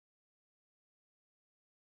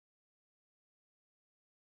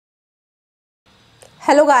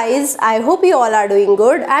Hello guys, I hope you all are doing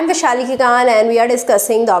good. I am Vaishali Kikan and we are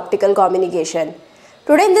discussing the optical communication.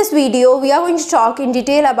 Today in this video, we are going to talk in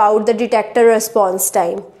detail about the detector response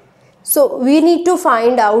time. So we need to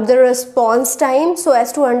find out the response time so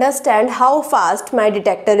as to understand how fast my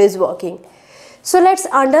detector is working. So let's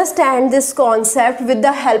understand this concept with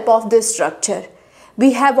the help of this structure.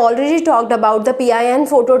 We have already talked about the PIN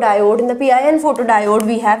photodiode. In the PIN photodiode,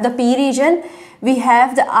 we have the P region, we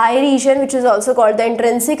have the I region, which is also called the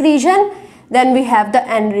intrinsic region, then we have the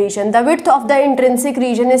N region. The width of the intrinsic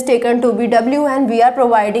region is taken to be W and we are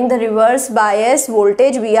providing the reverse bias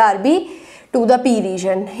voltage VRB to the P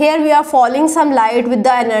region. Here we are falling some light with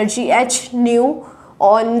the energy H nu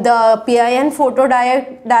on the PIN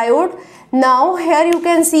photodiode. Now here you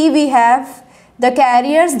can see we have the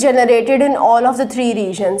carriers generated in all of the three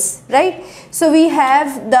regions, right? So we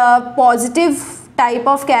have the positive type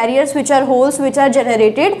of carriers, which are holes which are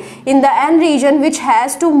generated in the N region, which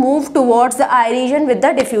has to move towards the I region with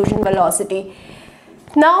the diffusion velocity.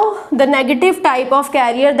 Now the negative type of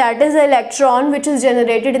carrier, that is the electron, which is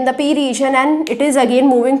generated in the P region and it is again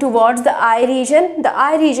moving towards the I region. The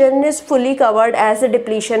I region is fully covered as the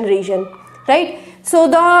depletion region, right? So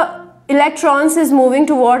the electrons is moving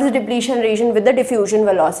towards the depletion region with the diffusion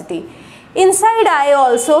velocity. Inside I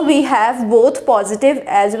also we have both positive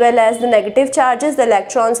as well as the negative charges, the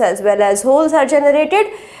electrons as well as holes are generated,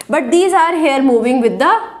 but these are here moving with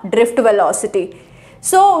the drift velocity.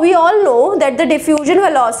 So we all know that the diffusion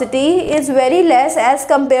velocity is very less as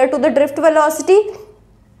compared to the drift velocity,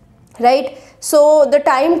 right? So the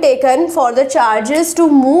time taken for the charges to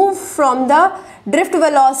move from the drift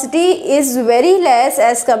velocity is very less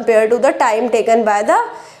as compared to the time taken by the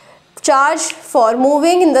charge for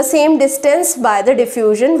moving in the same distance by the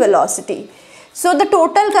diffusion velocity. So the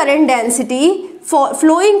total current density for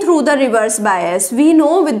flowing through the reverse bias, we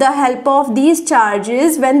know with the help of these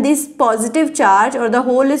charges, when this positive charge or the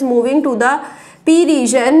hole is moving to the P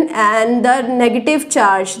region and the negative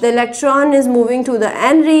charge, the electron is moving to the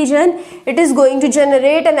N region, it is going to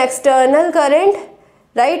generate an external current,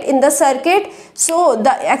 right, in the circuit. So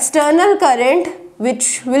the external current,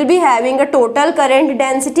 which will be having a total current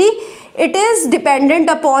density, it is dependent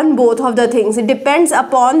upon both of the things. It depends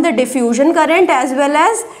upon the diffusion current as well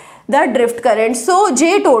as the drift current. So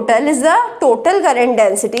J total is the total current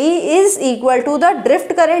density is equal to the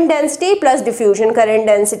drift current density plus diffusion current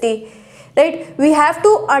density, right? We have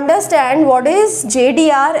to understand what is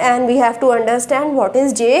JDR and we have to understand what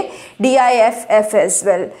is JDIFF as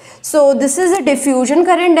well. So this is the diffusion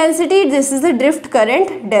current density, this is the drift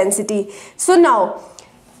current density. So now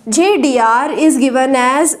JDR is given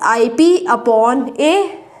as IP upon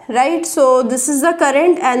A, right? So this is the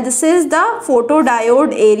current and this is the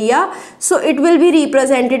photodiode area. So it will be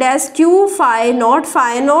represented as Q phi naught.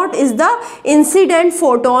 Phi naught is the incident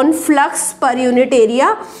photon flux per unit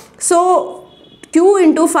area. So Q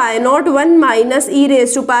into phi naught 1 minus e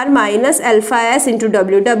raised to power minus alpha s into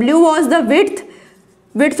W. W was the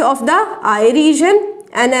width of the I region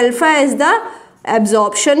and alpha is the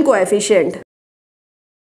absorption coefficient.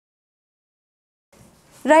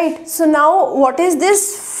 Right, so now what is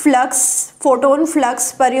this flux, photon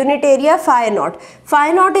flux per unit area? Phi naught.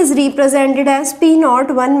 Phi naught is represented as P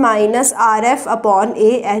naught 1 minus RF upon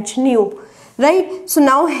A H nu, right? So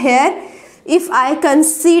now here, if I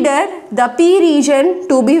consider the P region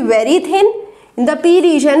to be very thin, in the P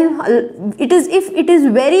region, if it is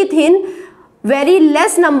very thin, very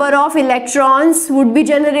less number of electrons would be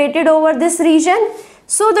generated over this region.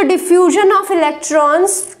 So the diffusion of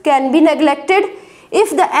electrons can be neglected.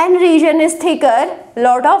 If the N region is thicker,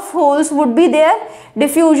 lot of holes would be there,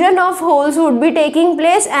 diffusion of holes would be taking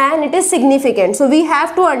place and it is significant. So we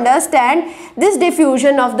have to understand this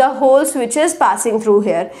diffusion of the holes which is passing through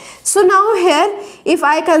here. So now here, if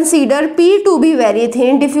I consider P to be very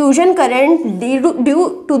thin, diffusion current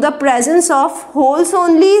due to the presence of holes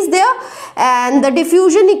only is there, and the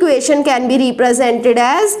diffusion equation can be represented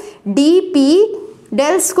as dP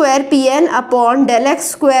del square Pn upon del x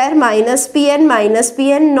square minus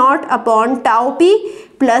Pn naught upon tau P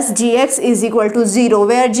plus Gx is equal to 0,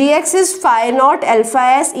 where Gx is phi naught alpha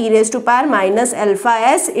s e raised to power minus alpha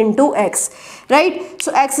s into x, right?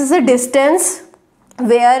 So x is the distance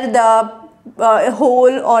where the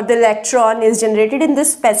hole or the electron is generated. In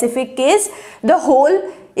this specific case, the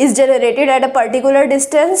hole is generated at a particular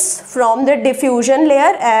distance from the diffusion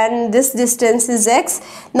layer and this distance is x.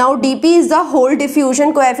 Now dP is the hole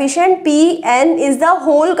diffusion coefficient, Pn is the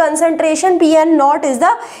hole concentration, Pn naught is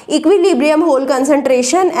the equilibrium hole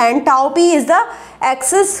concentration and tau P is the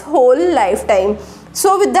axis hole lifetime.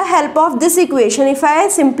 So with the help of this equation, if I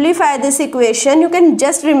simplify this equation, you can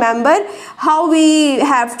just remember how we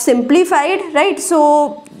have simplified, right?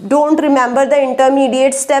 So don't remember the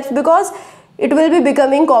intermediate steps because it will be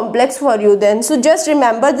becoming complex for you then. So just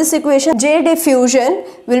remember this equation. J diffusion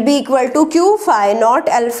will be equal to Q phi naught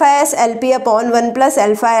alpha s LP upon 1 plus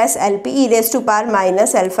alpha s LP e raised to power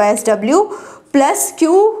minus alpha s W plus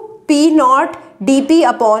Q P naught dP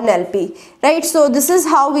upon LP, right? So this is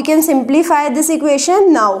how we can simplify this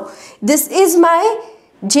equation. Now this is my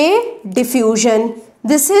J diffusion,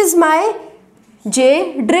 this is my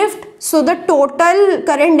J drift. So the total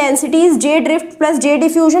current density is J drift plus J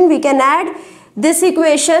diffusion. We can add this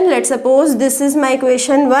equation. Let's suppose this is my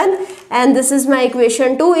equation 1 and this is my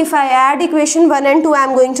equation 2. If I add equation 1 and 2, I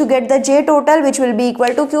am going to get the J total, which will be equal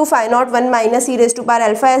to Q phi naught 1 minus e raised to power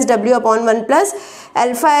alpha s W upon 1 plus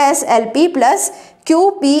alpha s LP plus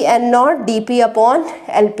Q P n naught dP upon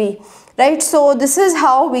LP, right? So this is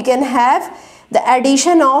how we can have the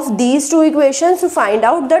addition of these two equations to find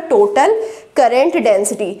out the total current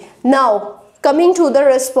density. Now coming to the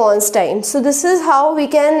response time. So this is how we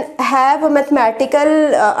can have a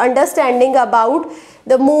mathematical understanding about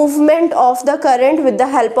the movement of the current with the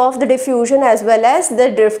help of the diffusion as well as the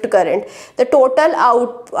drift current. The total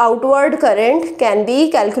outward current can be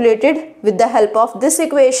calculated with the help of this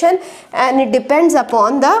equation, and it depends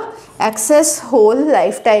upon the access whole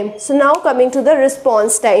lifetime. So now coming to the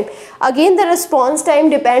response time. Again, the response time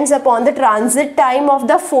depends upon the transit time of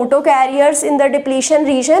the photocarriers in the depletion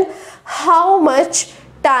region, how much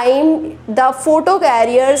time the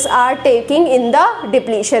photocarriers are taking in the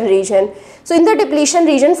depletion region. So in the depletion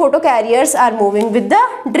region, photocarriers are moving with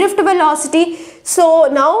the drift velocity. So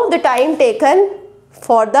now the time taken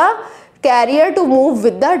for the carrier to move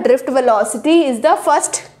with the drift velocity is the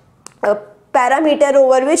first parameter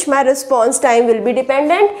over which my response time will be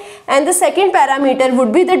dependent, and the second parameter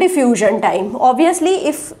would be the diffusion time. Obviously,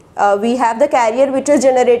 if we have the carrier which is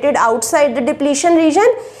generated outside the depletion region,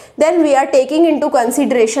 then we are taking into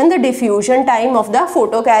consideration the diffusion time of the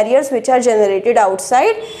photocarriers which are generated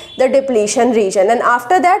outside the depletion region, and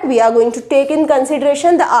after that we are going to take in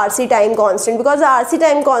consideration the RC time constant, because the RC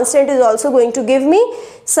time constant is also going to give me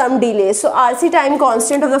some delay. So RC time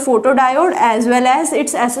constant of the photodiode as well as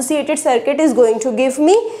its associated circuit is going to give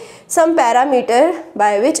me some parameter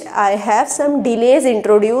by which I have some delays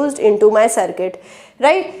introduced into my circuit,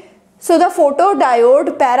 right? So the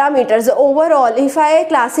photodiode parameters overall, if I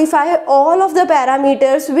classify all of the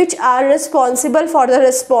parameters which are responsible for the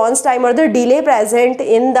response time or the delay present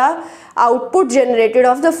in the output generated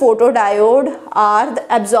of the photodiode, are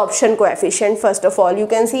the absorption coefficient. First of all, you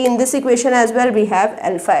can see in this equation as well we have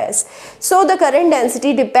alpha s. So the current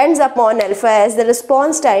density depends upon alpha s, the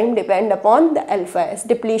response time depend upon the alpha s.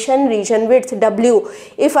 Depletion region width W,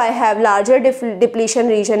 if I have larger depletion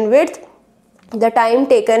region width, the time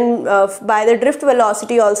taken by the drift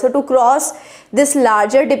velocity also to cross this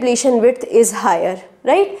larger depletion width is higher,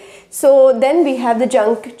 right? So then we have the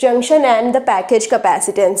junction and the package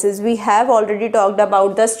capacitances. We have already talked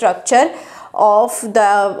about the structure of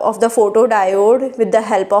the photodiode with the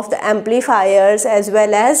help of the amplifiers as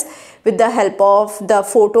well as with the help of the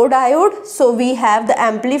photodiode. So we have the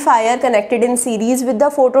amplifier connected in series with the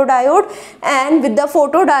photodiode, and with the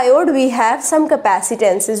photodiode we have some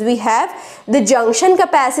capacitances. We have the junction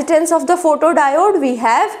capacitance of the photodiode, we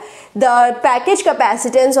have the package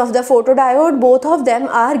capacitance of the photodiode. Both of them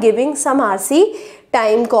are giving some RC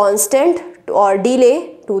time constant or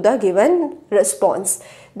delay to the given response.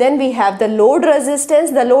 Then we have the load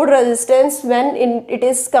resistance. The load resistance, when it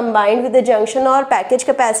is combined with the junction or package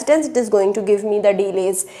capacitance, it is going to give me the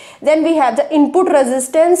delays. Then we have the input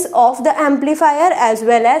resistance of the amplifier as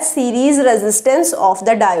well as series resistance of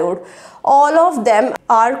the diode. All of them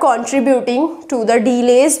are contributing to the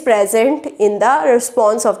delays present in the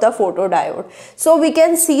response of the photodiode. So we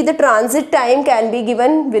can see the transit time can be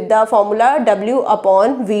given with the formula W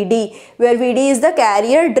upon Vd, where Vd is the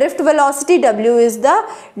carrier drift velocity, W is the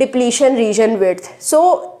depletion region width.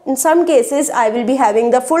 So in some cases I will be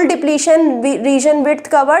having the full depletion region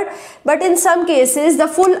width covered, but in some cases the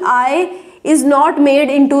full I is not made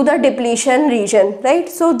into the depletion region, right?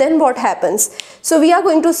 So then what happens? So we are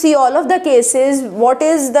going to see all of the cases. What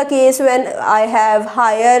is the case when I have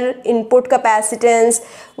higher input capacitance?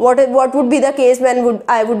 What would be the case when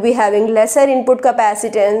I would be having lesser input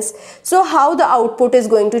capacitance? So how the output is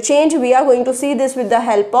going to change? We are going to see this with the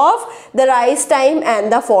help of the rise time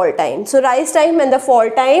and the fall time. So rise time and the fall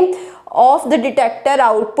time of the detector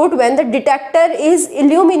output when the detector is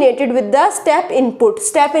illuminated with the step input.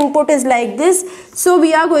 Step input is like this. So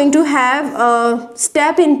we are going to have a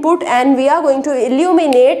step input and we are going to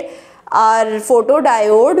illuminate our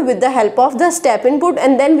photodiode with the help of the step input,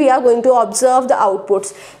 and then we are going to observe the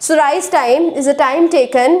outputs. So rise time is the time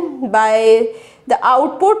taken by the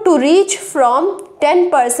output to reach from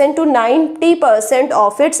 10% to 90%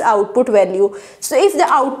 of its output value. So if the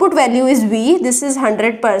output value is V, this is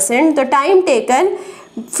 100%, the time taken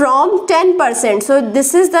from 10%, so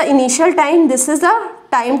this is the initial time, this is the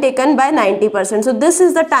time taken by 90%. So this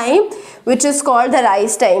is the time which is called the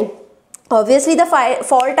rise time. Obviously the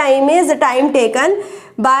fall time is the time taken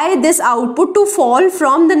by this output to fall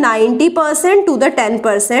from the 90% to the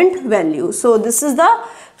 10% value. So this is the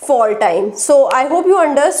fall time. So I hope you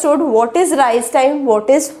understood what is rise time, what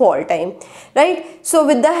is fall time, right? So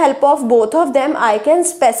with the help of both of them, I can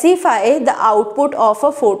specify the output of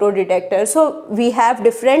a photodetector. So we have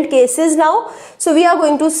different cases now. So we are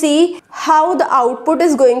going to see how the output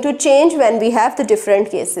is going to change when we have the different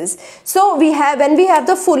cases. So when we have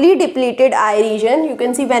the fully depleted eye region, you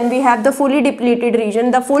can see when we have the fully depleted region,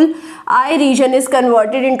 the full eye region is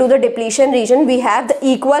converted into the depletion region. We have the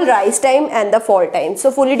equal rise time and the fall time.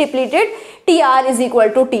 So fully depleted, TR is equal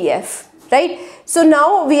to TF, right? So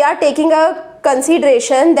now we are taking a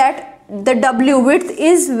consideration that the W width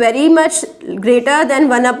is very much greater than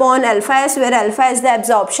 1 upon alpha s, where alpha is the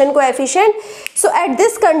absorption coefficient. So at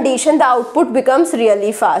this condition the output becomes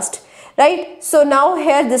really fast, right? So now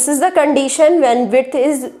here this is the condition when width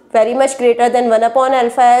is very much greater than 1 upon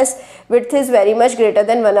alpha s, width is very much greater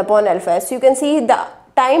than 1 upon alpha s. So you can see the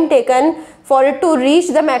time taken for it to reach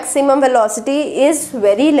the maximum velocity is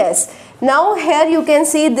very less. Now here you can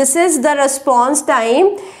see this is the response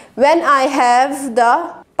time when I have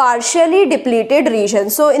the partially depleted region.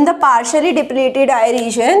 So in the partially depleted eye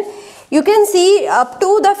region, you can see up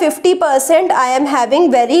to the 50% I am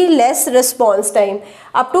having very less response time.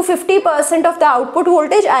 Up to 50% of the output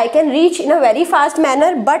voltage I can reach in a very fast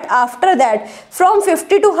manner, but after that from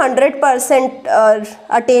 50 to 100%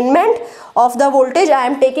 attainment of the voltage I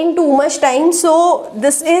am taking too much time. So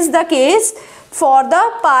this is the case for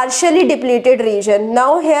the partially depleted region.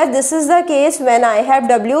 Now here this is the case when I have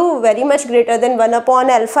W very much greater than 1 upon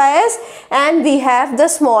alpha s and we have the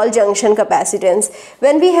small junction capacitance.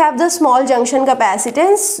 When we have the small junction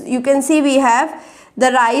capacitance, you can see we have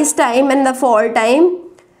the rise time and the fall time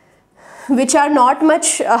which are not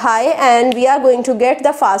much high, and we are going to get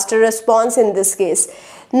the faster response in this case.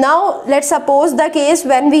 Now let's suppose the case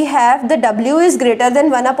when we have the W is greater than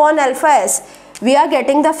 1 upon alpha s, we are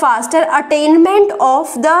getting the faster attainment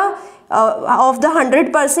of the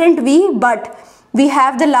 100% V, but we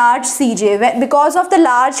have the large CJ. Because of the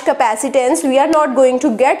large capacitance, we are not going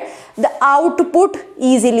to get the output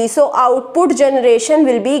easily. So output generation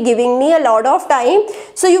will be giving me a lot of time.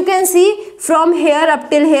 So you can see from here up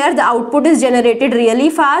till here the output is generated really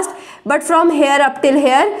fast, but from here up till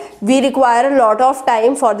here we require a lot of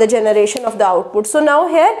time for the generation of the output. So now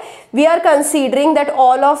here we are considering that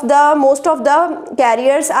most of the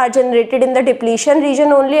carriers are generated in the depletion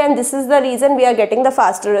region only, and this is the reason we are getting the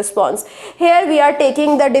faster response. Here we are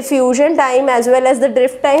taking the diffusion time as well as the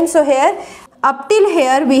drift time. So here up till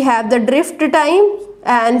here we have the drift time,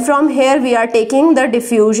 and from here we are taking the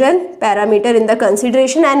diffusion parameter in the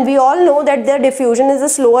consideration, and we all know that the diffusion is a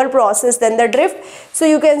slower process than the drift. So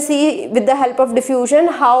you can see with the help of diffusion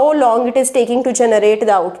how long it is taking to generate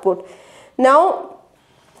the output. Now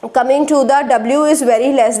coming to the W is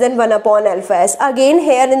very less than 1 upon alpha s. Again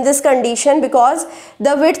here in this condition, because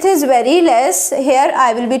the width is very less, here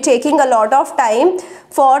I will be taking a lot of time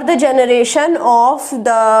for the generation of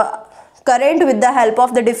the current with the help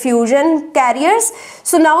of the diffusion carriers.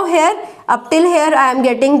 So now here up till here I am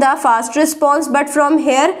getting the fast response, but from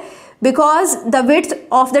here, because the width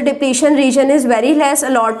of the depletion region is very less, a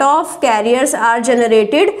lot of carriers are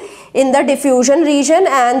generated in the diffusion region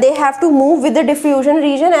and they have to move with the diffusion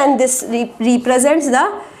region, and this represents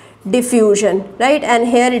the diffusion, right? And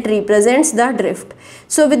here it represents the drift.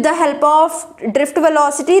 So with the help of drift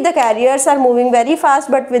velocity the carriers are moving very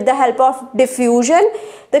fast, but with the help of diffusion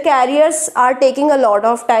the carriers are taking a lot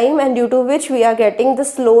of time, and due to which we are getting the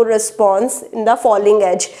slow response in the falling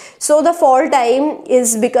edge. So the fall time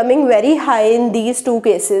is becoming very high in these two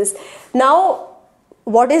cases. Now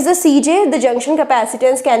what is the CJ? The junction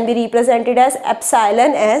capacitance can be represented as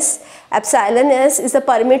epsilon s. Epsilon s is the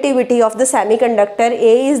permittivity of the semiconductor,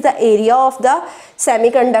 A is the area of the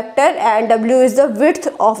semiconductor, and W is the width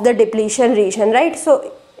of the depletion region, right?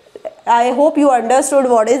 So I hope you understood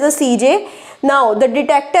what is the CJ. Now the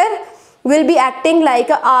detector will be acting like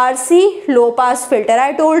a RC low pass filter.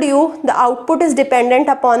 I told you the output is dependent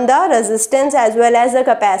upon the resistance as well as the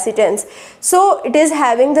capacitance. So it is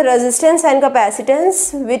having the resistance and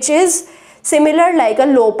capacitance which is similar like a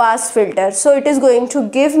low pass filter. So it is going to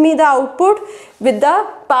give me the output with the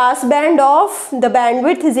pass band of the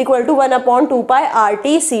bandwidth is equal to 1 upon 2 pi RT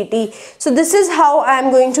CT. So this is how I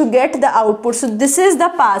am going to get the output. So this is the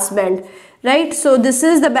pass band, right? So this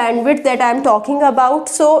is the bandwidth that I am talking about.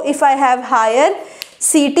 So if I have higher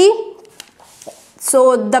CT,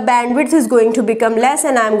 so the bandwidth is going to become less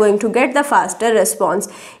and I am going to get the faster response.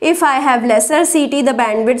 If I have lesser CT, the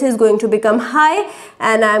bandwidth is going to become high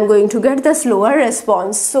and I am going to get the slower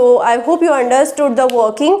response. So I hope you understood the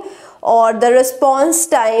working or the response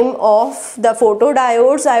time of the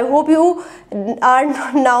photodiodes. I hope you are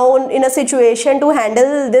now in a situation to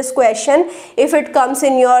handle this question if it comes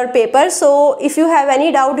in your paper. So if you have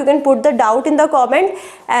any doubt, you can put the doubt in the comment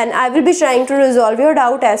and I will be trying to resolve your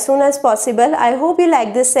doubt as soon as possible. I hope you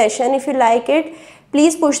like this session. If you like it,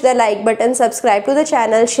 please push the like button, subscribe to the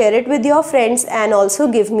channel, share it with your friends and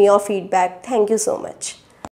also give me your feedback. Thank you so much.